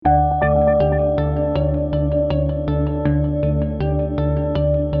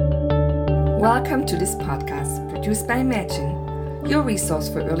Welcome to this podcast produced by Imagine, your resource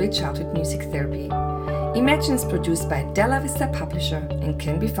for early childhood music therapy. Imagine is produced by Della Vista Publisher and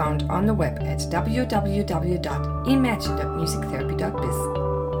can be found on the web at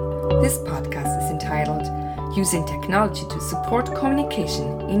www.imagine.musictherapy.biz. This podcast is entitled Using Technology to Support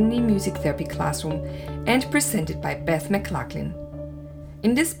Communication in the Music Therapy Classroom and presented by Beth McLaughlin.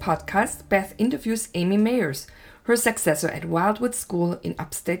 In this podcast, Beth interviews Amy Mayers, her successor at Wildwood School in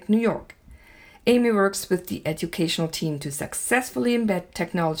upstate New York. Amy works with the educational team to successfully embed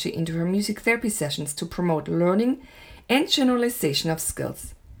technology into her music therapy sessions to promote learning and generalization of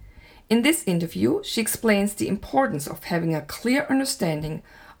skills. In this interview, she explains the importance of having a clear understanding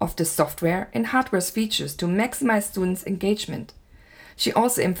of the software and hardware's features to maximize students' engagement. She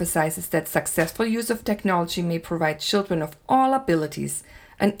also emphasizes that successful use of technology may provide children of all abilities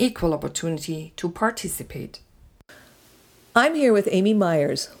an equal opportunity to participate. I'm here with Amy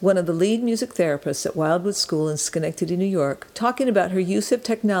Mayers, one of the lead music therapists at Wildwood School in Schenectady, New York, talking about her use of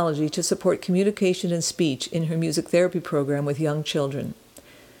technology to support communication and speech in her music therapy program with young children.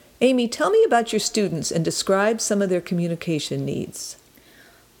 Amy, tell me about your students and describe some of their communication needs.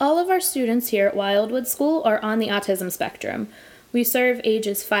 All of our students here at Wildwood School are on the autism spectrum. We serve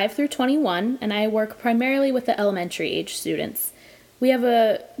ages 5 through 21, and I work primarily with the elementary age students. We have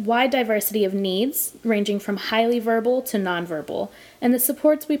a wide diversity of needs, ranging from highly verbal to nonverbal, and the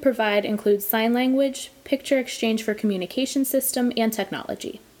supports we provide include sign language, picture exchange for communication system, and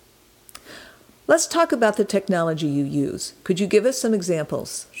technology. Let's talk about the technology you use. Could you give us some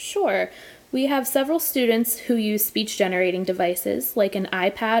examples? Sure. We have several students who use speech-generating devices, like an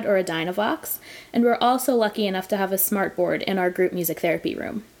iPad or a Dynavox, and we're also lucky enough to have a smartboard in our group music therapy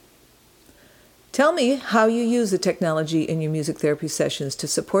room. Tell me how you use the technology in your music therapy sessions to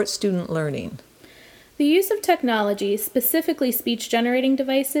support student learning. The use of technology, specifically speech-generating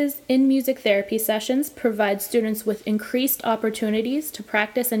devices, in music therapy sessions provides students with increased opportunities to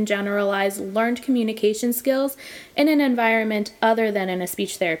practice and generalize learned communication skills in an environment other than in a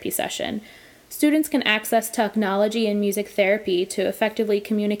speech therapy session. Students can access technology in music therapy to effectively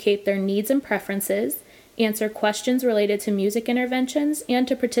communicate their needs and preferences, answer questions related to music interventions, and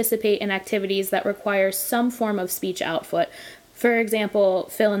to participate in activities that require some form of speech output, for example,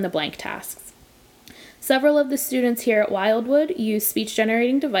 fill-in-the-blank tasks. Several of the students here at Wildwood use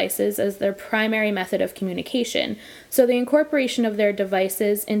speech-generating devices as their primary method of communication, so the incorporation of their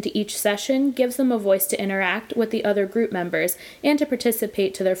devices into each session gives them a voice to interact with the other group members and to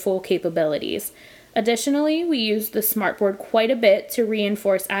participate to their full capabilities. Additionally, we use the smartboard quite a bit to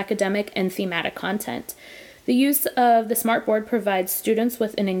reinforce academic and thematic content. The use of the smartboard provides students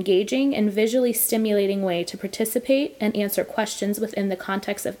with an engaging and visually stimulating way to participate and answer questions within the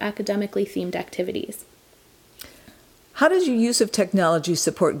context of academically themed activities. How does your use of technology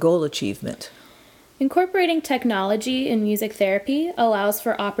support goal achievement? Incorporating technology in music therapy allows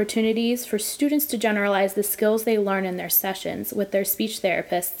for opportunities for students to generalize the skills they learn in their sessions with their speech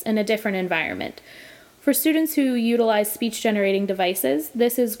therapists in a different environment. For students who utilize speech-generating devices,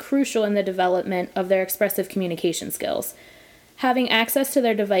 this is crucial in the development of their expressive communication skills. Having access to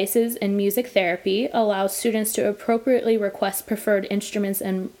their devices in music therapy allows students to appropriately request preferred instruments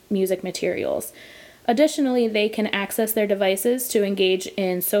and music materials. Additionally, they can access their devices to engage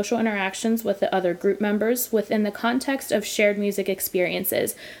in social interactions with the other group members within the context of shared music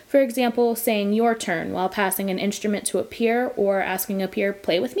experiences. For example, saying your turn while passing an instrument to a peer or asking a peer,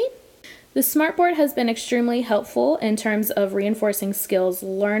 play with me. The smartboard has been extremely helpful in terms of reinforcing skills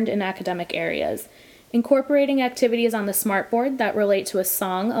learned in academic areas. Incorporating activities on the smartboard that relate to a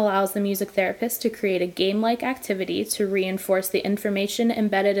song allows the music therapist to create a game-like activity to reinforce the information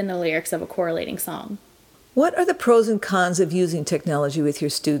embedded in the lyrics of a correlating song. What are the pros and cons of using technology with your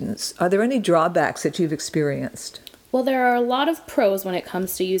students? Are there any drawbacks that you've experienced? Well, there are a lot of pros when it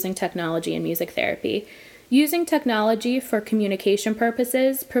comes to using technology in music therapy. Using technology for communication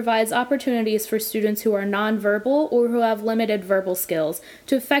purposes provides opportunities for students who are nonverbal or who have limited verbal skills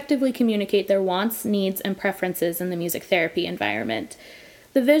to effectively communicate their wants, needs, and preferences in the music therapy environment.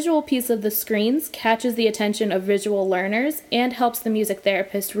 The visual piece of the screens catches the attention of visual learners and helps the music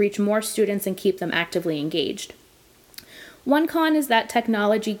therapist reach more students and keep them actively engaged. One con is that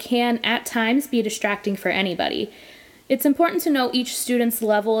technology can, at times, be distracting for anybody. It's important to know each student's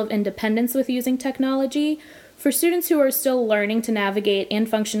level of independence with using technology. For students who are still learning to navigate and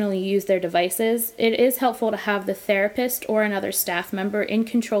functionally use their devices, it is helpful to have the therapist or another staff member in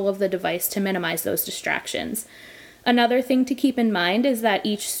control of the device to minimize those distractions. Another thing to keep in mind is that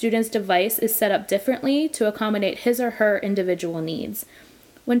each student's device is set up differently to accommodate his or her individual needs.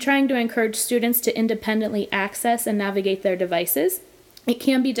 When trying to encourage students to independently access and navigate their devices, it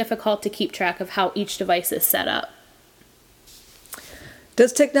can be difficult to keep track of how each device is set up.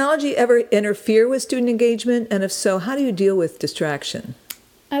 Does technology ever interfere with student engagement? And if so, how do you deal with distraction?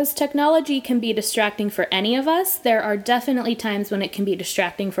 As technology can be distracting for any of us, there are definitely times when it can be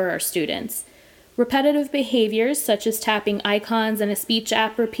distracting for our students. Repetitive behaviors, such as tapping icons in a speech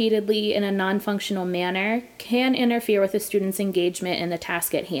app repeatedly in a non-functional manner, can interfere with a student's engagement in the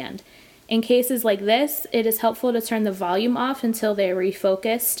task at hand. In cases like this, it is helpful to turn the volume off until they are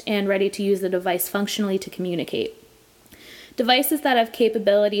refocused and ready to use the device functionally to communicate. Devices that have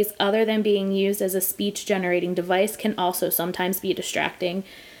capabilities other than being used as a speech-generating device can also sometimes be distracting.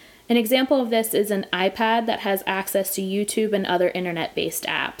 An example of this is an iPad that has access to YouTube and other internet-based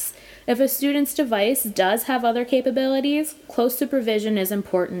apps. If a student's device does have other capabilities, close supervision is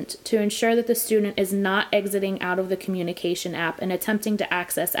important to ensure that the student is not exiting out of the communication app and attempting to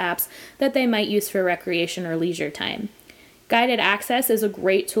access apps that they might use for recreation or leisure time. Guided access is a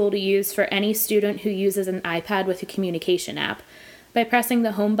great tool to use for any student who uses an iPad with a communication app. By pressing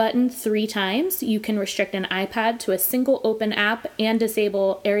the home button 3 times, you can restrict an iPad to a single open app and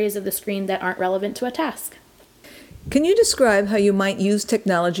disable areas of the screen that aren't relevant to a task. Can you describe how you might use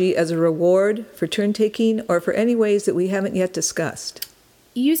technology as a reward for turn-taking or for any ways that we haven't yet discussed?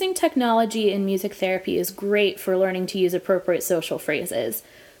 Using technology in music therapy is great for learning to use appropriate social phrases.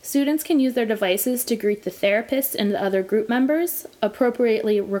 Students can use their devices to greet the therapist and the other group members,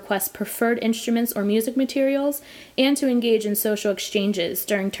 appropriately request preferred instruments or music materials, and to engage in social exchanges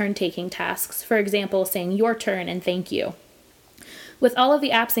during turn-taking tasks, for example, saying your turn and thank you. With all of the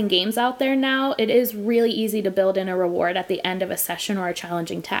apps and games out there now, it is really easy to build in a reward at the end of a session or a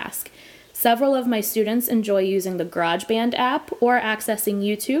challenging task. Several of my students enjoy using the GarageBand app or accessing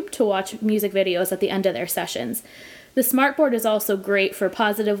YouTube to watch music videos at the end of their sessions. The smartboard is also great for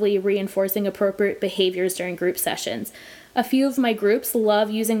positively reinforcing appropriate behaviors during group sessions. A few of my groups love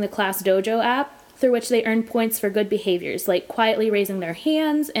using the Class Dojo app, through which they earn points for good behaviors, like quietly raising their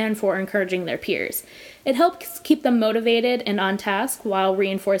hands and for encouraging their peers. It helps keep them motivated and on task while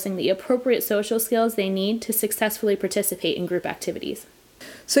reinforcing the appropriate social skills they need to successfully participate in group activities.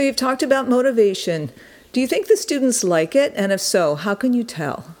 So you've talked about motivation. Do you think the students like it? And if so, how can you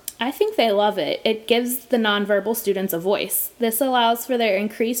tell? I think they love it. It gives the nonverbal students a voice. This allows for their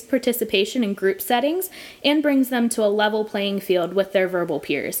increased participation in group settings and brings them to a level playing field with their verbal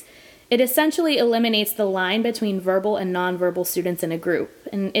peers. It essentially eliminates the line between verbal and nonverbal students in a group,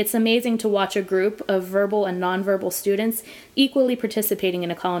 and it's amazing to watch a group of verbal and nonverbal students equally participating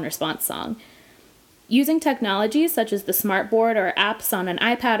in a call and response song. Using technologies such as the smartboard or apps on an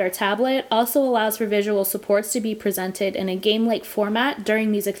iPad or tablet also allows for visual supports to be presented in a game-like format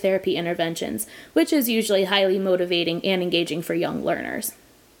during music therapy interventions, which is usually highly motivating and engaging for young learners.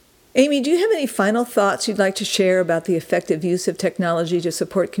 Amy, do you have any final thoughts you'd like to share about the effective use of technology to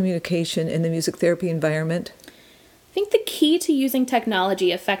support communication in the music therapy environment? I think the key to using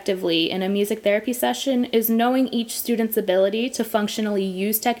technology effectively in a music therapy session is knowing each student's ability to functionally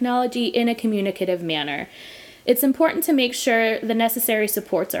use technology in a communicative manner. It's important to make sure the necessary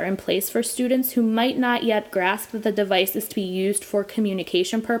supports are in place for students who might not yet grasp that the device is to be used for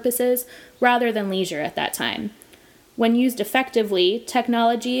communication purposes rather than leisure at that time. When used effectively,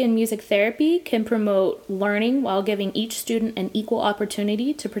 technology in music therapy can promote learning while giving each student an equal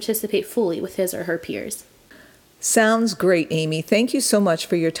opportunity to participate fully with his or her peers. Sounds great, Amy. Thank you so much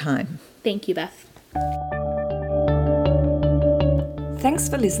for your time. Thank you, Beth. Thanks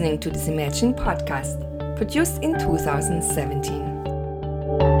for listening to this Imagine podcast, produced in 2017.